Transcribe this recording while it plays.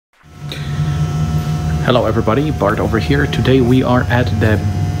Hello everybody, Bart over here. Today we are at the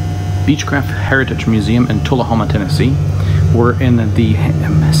Beechcraft Heritage Museum in Tullahoma, Tennessee. We're in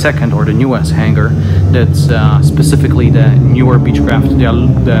the second or the newest hangar that's specifically the newer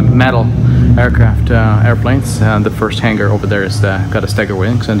Beechcraft, the metal aircraft airplanes. The first hangar over there is got a stagger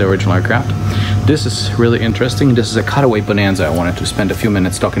wings and the original aircraft. This is really interesting. This is a cutaway Bonanza I wanted to spend a few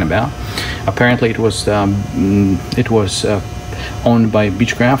minutes talking about. Apparently it was owned by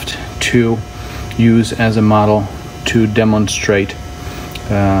Beechcraft to use as a model to demonstrate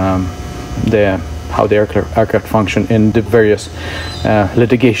how the aircraft function in the various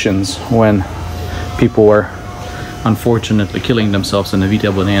litigations when people were unfortunately killing themselves in the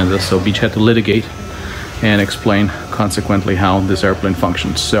VTL Bonanza. So Beech had to litigate and explain consequently how this airplane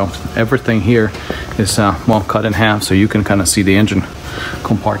functions. So everything here is well cut in half, so you can kind of see the engine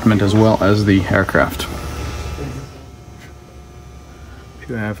compartment as well as the aircraft. If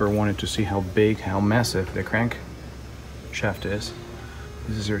you ever wanted to see how big, how massive the crank shaft is,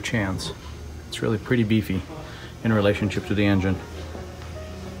 this is your chance. It's really pretty beefy in relationship to the engine.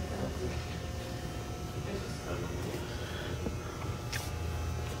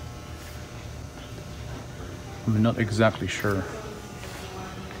 I'm not exactly sure.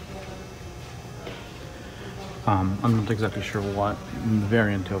 I'm not exactly sure what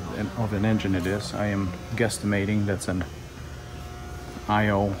variant of an engine it is. I am guesstimating that's an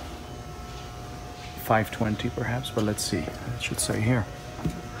IO 520 perhaps, but let's see. It should say here.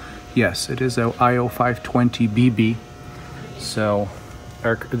 Yes, it is a IO 520 BB. So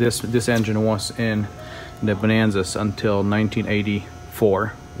this engine was in the Bonanzas until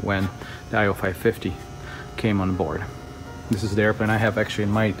 1984 when the IO 550 came on board. This is the airplane I have actually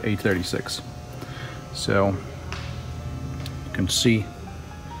in my A36. So you can see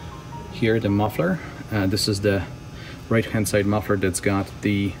here the muffler. This is the right hand side muffler that's got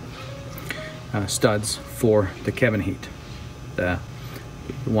the studs for the cabin heat. The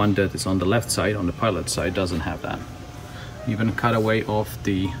one that is on the left side, on the pilot side, doesn't have that. Even a cutaway of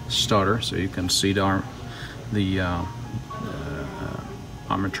the starter, so you can see the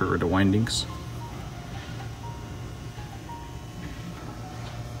armature or the windings.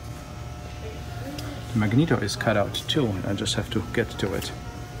 The magneto is cut out too, I just have to get to it.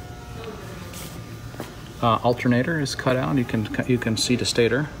 Alternator is cut out. You can see the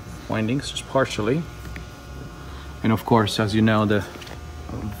stator windings just partially, and of course, as you know,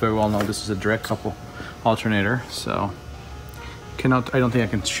 very well know, this is a direct couple alternator. So I don't think I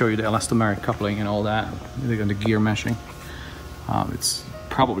can show you the elastomeric coupling and all that. The gear meshing. It's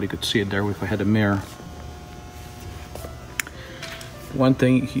probably could see it there if I had a mirror. One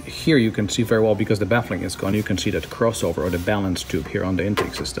thing here you can see very well, because the baffling is gone, you can see that crossover or the balance tube here on the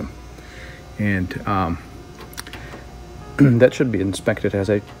intake system. And that should be inspected. As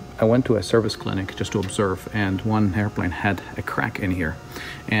I went to a service clinic just to observe, and one airplane had a crack in here,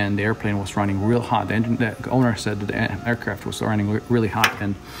 and the airplane was running real hot. The owner said that the aircraft was running really hot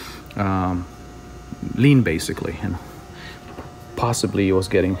and lean basically, and possibly it was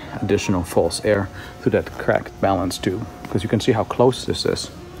getting additional false air through that cracked balance tube, because you can see how close this is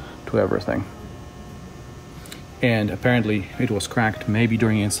to everything. And apparently it was cracked maybe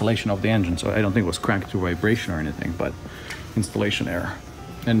during installation of the engine, so I don't think it was cracked through vibration or anything, but installation error.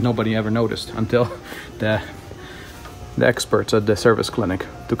 And nobody ever noticed until the experts at the service clinic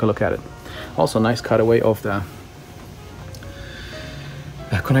took a look at it. Also, nice cutaway of the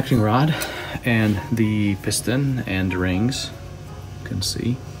connecting rod and the piston and the rings. You can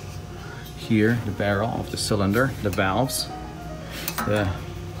see here the barrel of the cylinder, the valves, the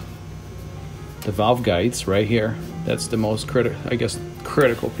valve guides right here. That's the most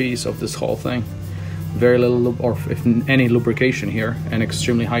critical piece of this whole thing. Very little, or if any, lubrication here, and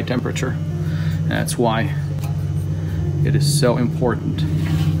extremely high temperature. And that's why it is so important,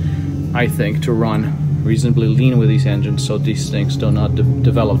 I think, to run reasonably lean with these engines, so these things do not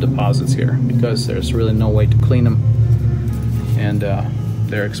develop deposits here, because there's really no way to clean them, and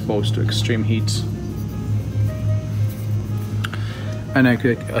they're exposed to extreme heats. And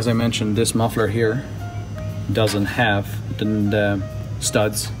as I mentioned, this muffler here doesn't have the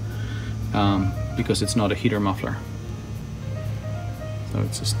studs, because it's not a heater muffler. So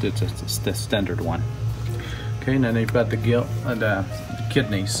it's the standard one. Okay, and then they've got the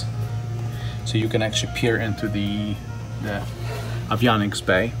kidneys, so you can actually peer into the avionics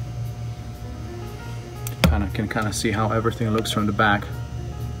bay. Can kind of see how everything looks from the back.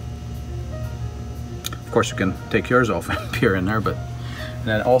 Of course, you can take yours off and peer in there, but and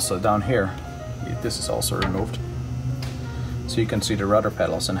then also down here, this is also removed, so you can see the rudder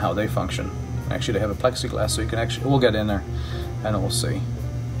pedals and how they function. Actually, they have a plexiglass, so you can we'll get in there and we'll see.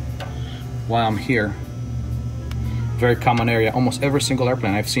 while I'm here. Very common area. Almost every single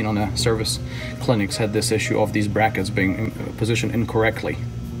airplane I've seen on the service clinics had this issue of these brackets being positioned incorrectly.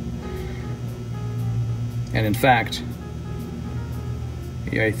 And in fact,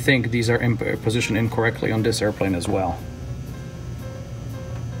 yeah, I think these are positioned incorrectly on this airplane as well.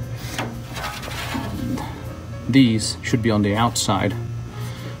 These should be on the outside,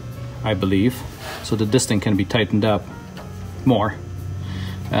 I believe, so that this thing can be tightened up more.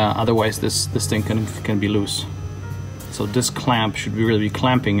 Otherwise this thing can be loose. So this clamp should really be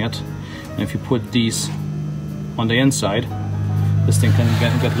clamping it, and if you put these on the inside, this thing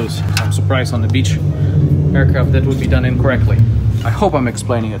can get loose. I'm surprised on the Beech aircraft that would be done incorrectly. I hope I'm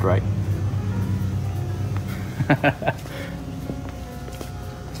explaining it right. Let's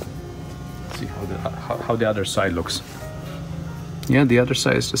see how the other side looks. Yeah, the other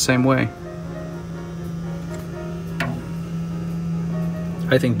side is the same way.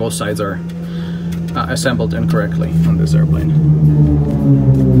 I think both sides are assembled incorrectly on this airplane.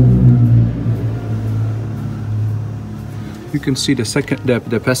 You can see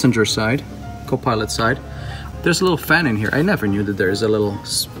the passenger side, co-pilot side. There's a little fan in here. I never knew that there is a little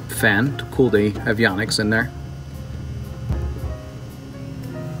fan to cool the avionics in there.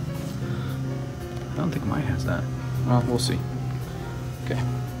 I don't think mine has that. Well, we'll see. Okay.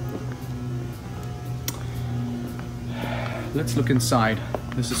 Let's look inside.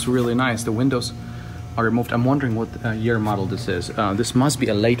 This is really nice. The windows are removed. I'm wondering what year model this is. This must be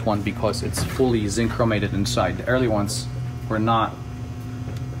a late one because it's fully zinc chromated inside. The early ones were not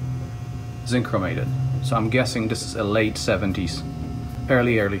zinc chromated. So I'm guessing this is a late 70s,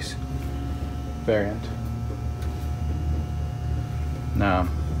 early variant. Now,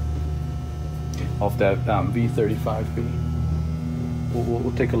 of that V35B.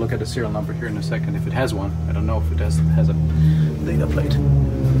 We'll take a look at the serial number here in a second, if it has one. I don't know if it has a data plate.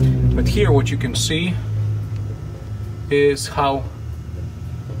 But here what you can see is how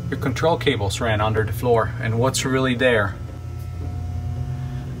your control cables ran under the floor and what's really there.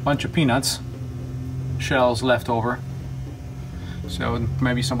 Bunch of peanuts, shells left over. So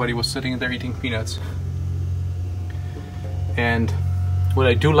maybe somebody was sitting there eating peanuts. And what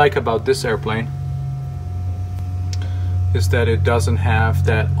I do like about this airplane is that it doesn't have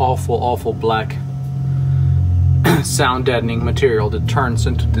that awful black sound deadening material that turns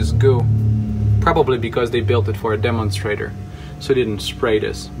into this goo. Probably because they built it for a demonstrator, so they didn't spray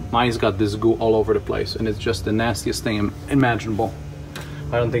this. Mine's got this goo all over the place and it's just the nastiest thing imaginable.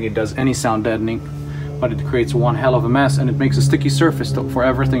 I don't think it does any sound deadening, but it creates one hell of a mess and it makes a sticky surface for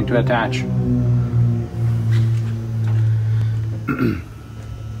everything to attach.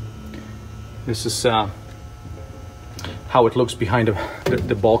 This is how it looks behind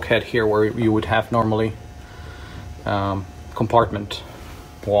the bulkhead here, where you would have normally compartment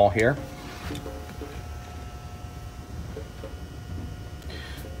wall here.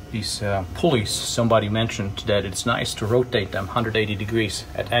 These pulleys, somebody mentioned that it's nice to rotate them 180 degrees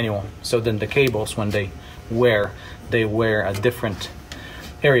at annual, so then the cables, when they wear at different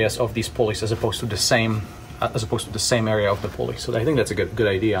areas of these pulleys as opposed to the same area of the pulley. So I think that's a good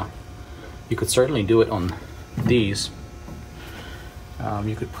idea. You could certainly do it on these.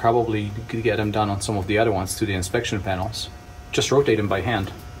 You could probably get them done on some of the other ones to the inspection panels. Just rotate them by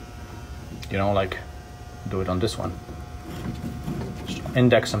hand. You know, like do it on this one. Just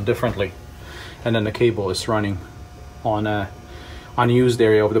index them differently, and then the cable is running on a unused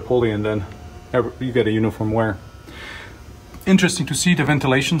area of the pulley, and then you get a uniform wear. Interesting to see the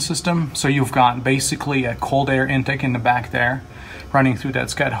ventilation system. So you've got basically a cold air intake in the back there, running through that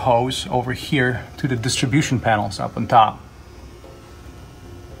scud hose over here to the distribution panels up on top.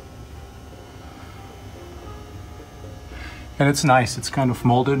 And it's nice, it's kind of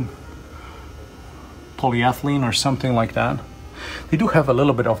molded polyethylene or something like that. They do have a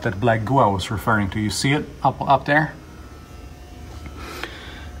little bit of that black goo I was referring to. You see it up there?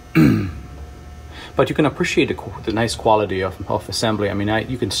 But you can appreciate the nice quality of assembly. I mean,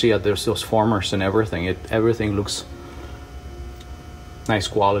 you can see that there's those formers and everything. Everything looks nice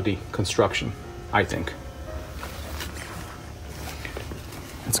quality construction, I think.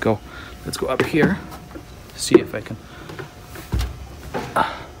 Let's go up here, see if I can.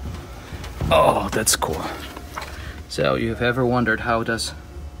 Oh, that's cool. So you've ever wondered how does,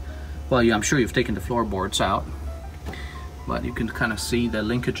 well, yeah, I'm sure you've taken the floorboards out, but you can kind of see the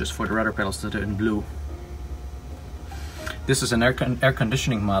linkages for the rudder pedals that are in blue. This is an air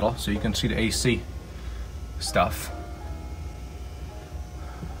conditioning model, so you can see the AC stuff.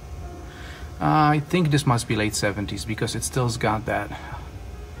 I think this must be late 70s because it still's got that.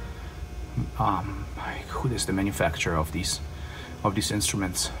 Who is the manufacturer of these of these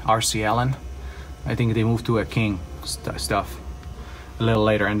instruments. R.C. Allen, I think they moved to a King stuff a little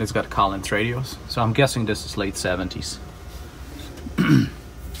later, and it's got Collins radios. So I'm guessing this is late 70s.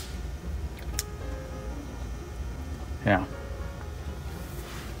 Yeah.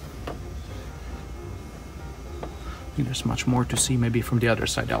 I think there's much more to see maybe from the other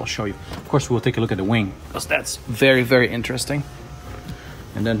side. I'll show you. Of course, we'll take a look at the wing, because that's very, very interesting.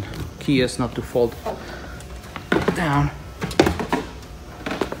 And then key is not to fold down.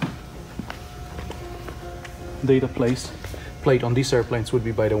 Data plate on these airplanes would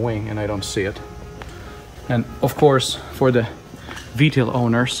be by the wing, and I don't see it. And of course, for the V-tail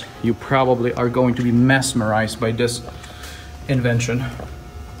owners, you probably are going to be mesmerized by this invention.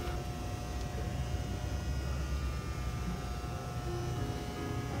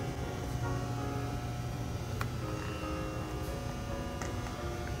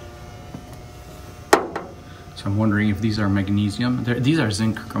 So I'm wondering if these are magnesium. These are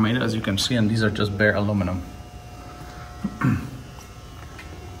zinc chromated, as you can see, and these are just bare aluminum.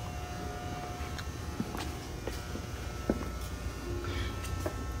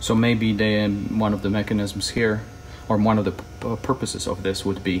 So maybe one of the mechanisms here, or one of the purposes of this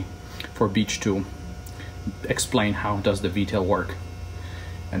would be for Beech to explain how does the V-tail work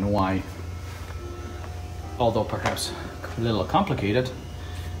and why, although perhaps a little complicated,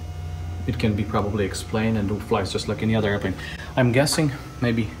 it can be probably explained and it flies just like any other airplane. I'm guessing,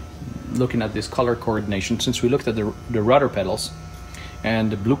 maybe looking at this color coordination, since we looked at the rudder pedals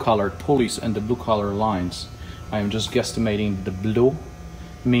and the blue colored pulleys and the blue color lines, I'm just guesstimating the blue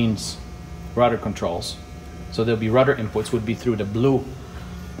means rudder controls. So there'll be rudder inputs would be through the blue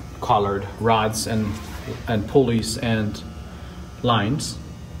colored rods and pulleys and lines,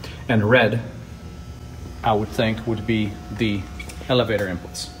 and red, I would think, would be the elevator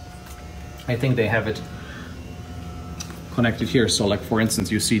inputs. I think they have it connected here. So like, for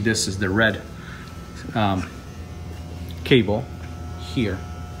instance, you see this is the red cable here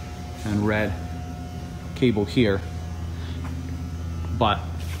and red cable here, but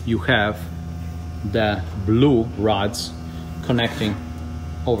you have the blue rods connecting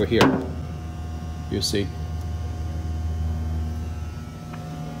over here, you see.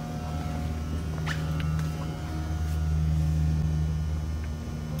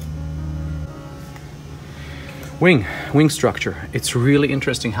 Wing structure. It's really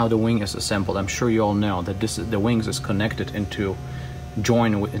interesting how the wing is assembled. I'm sure you all know that the wings is connected into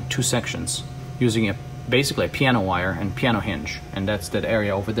join in two sections using basically a piano wire and piano hinge, and that's that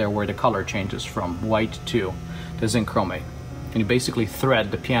area over there where the color changes from white to the zinc chromate. And you basically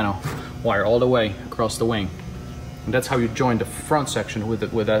thread the piano wire all the way across the wing, and that's how you join the front section with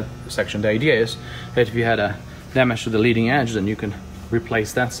that section. The idea is that if you had a damage to the leading edge, then you can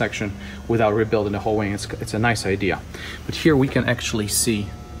replace that section without rebuilding the whole wing. It's a nice idea. But here we can actually see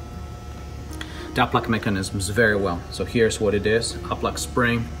the uplug mechanisms very well. So here's what it is: uplug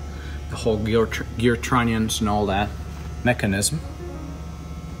spring, the whole gear trunnions and all that mechanism.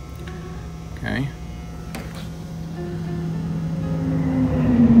 Okay.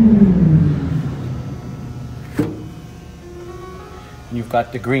 And you've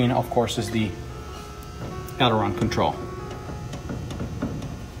got the green, of course, is the aileron control.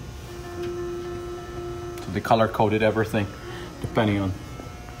 So they color coded everything depending on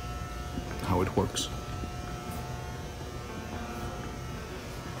how it works.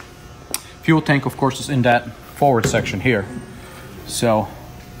 Fuel tank, of course, is in that forward section here. So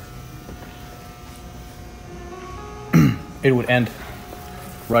it would end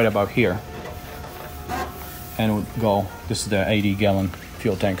right about here and it would go, this is the 80-gallon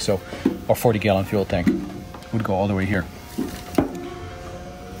fuel tank, so, or 40-gallon fuel tank, would go all the way here.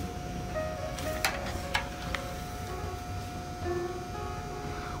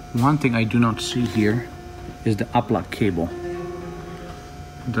 One thing I do not see here is the uplug cable.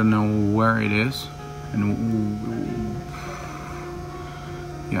 Don't know where it is, and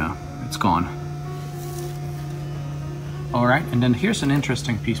yeah, it's gone. All right, and then here's an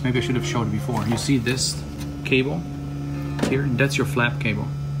interesting piece. Maybe I should have showed it before. You see this cable here? That's your flap cable.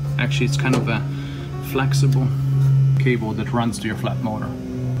 Actually, it's kind of a flexible cable that runs to your flap motor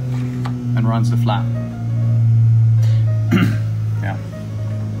and runs the flap. Yeah.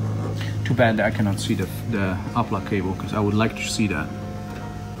 Too bad that I cannot see the uplug cable, because I would like to see that.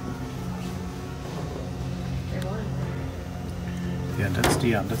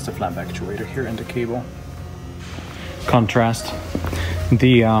 Yeah, that's the flap actuator here in the cable. Contrast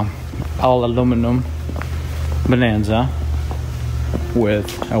the all aluminum Bonanza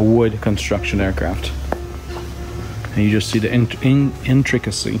with a wood construction aircraft, and you just see the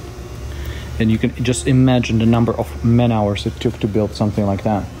intricacy And you can just imagine the number of man hours it took to build something like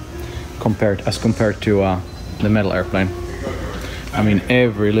that, compared to the metal airplane. I mean,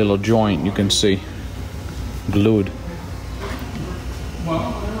 every little joint you can see glued,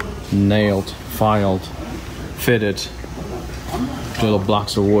 nailed, filed, fitted, little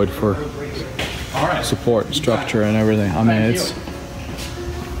blocks of wood for support, structure, and everything. I mean, it's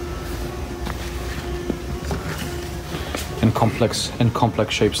in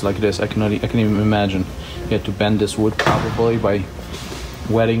complex shapes like this. I can even imagine you had to bend this wood probably by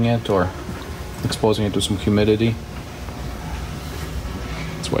wetting it or exposing it to some humidity.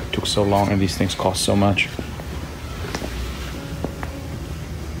 That's why it took so long, and these things cost so much.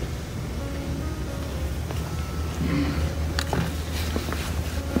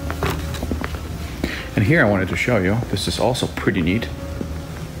 And here I wanted to show you, this is also pretty neat.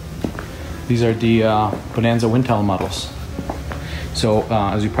 These are the Bonanza wind tunnel models. So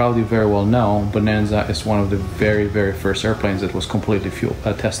as you probably very well know, Bonanza is one of the very, very first airplanes that was completely fuel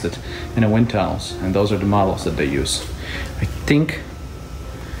tested in the wind tunnels, and those are the models that they use. I think,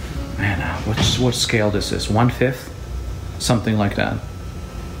 man, what scale this is? 1/5, something like that.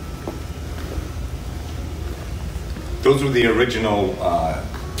 Those were the original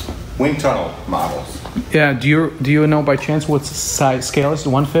wind tunnel models. Yeah. Do you know by chance what size scale is?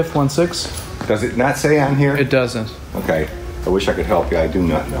 1/5, 1/6? Does it not say on here? It doesn't. Okay. I wish I could help you. I do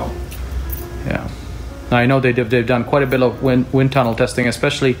not know. Yeah. I know they've done quite a bit of wind tunnel testing,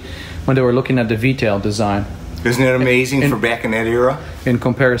 especially when they were looking at the V-tail design. Isn't it amazing for back in that era? In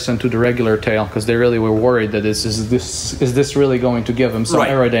comparison to the regular tail, because they really were worried that is this really going to give them some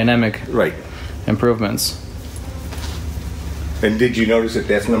aerodynamic improvements. And did you notice that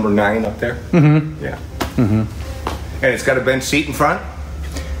that's number 9 up there? Mm-hmm. Yeah. Mm-hmm. And it's got a bench seat in front?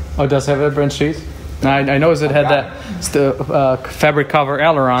 Oh, it does have a bench seat? I noticed it had the fabric cover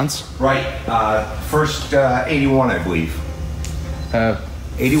ailerons. Right. First 81, I believe.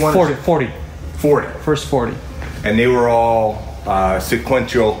 81? 40. First 40. And they were all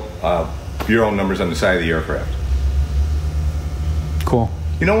sequential bureau numbers on the side of the aircraft. Cool.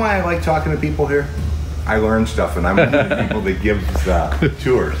 You know why I like talking to people here? I learn stuff, and I'm one of the people that gives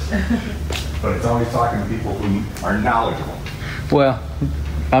tours. But it's always talking to people who are knowledgeable. Well,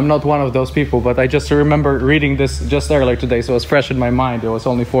 I'm not one of those people, but I just remember reading this just earlier today, so it's fresh in my mind. It was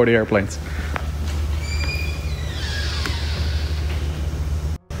only 40 airplanes.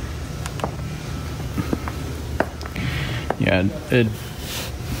 Yeah, it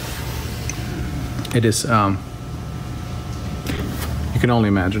is. You can only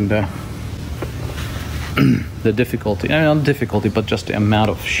imagine the difficulty. Not difficulty, but just the amount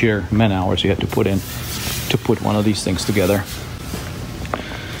of sheer man hours you had to put in to put one of these things together.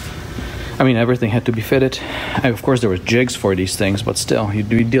 I mean, everything had to be fitted. And of course, there was jigs for these things, but still,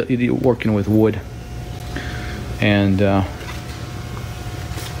 you're working with wood. And,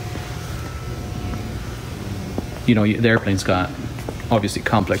 you know, the airplane's got, obviously,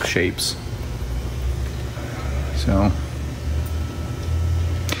 complex shapes. So,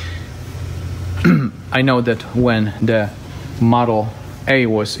 I know that when the Model A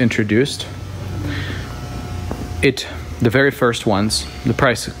was introduced, the very first ones, the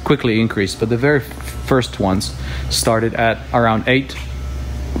price quickly increased, but the very first ones started at around $8,000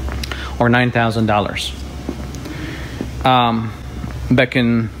 or $9,000 back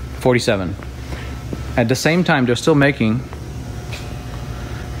in '47. At the same time, they're still making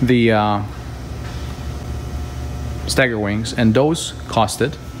the stagger wings, and those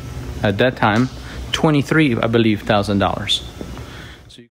costed at that time $23,000, I believe.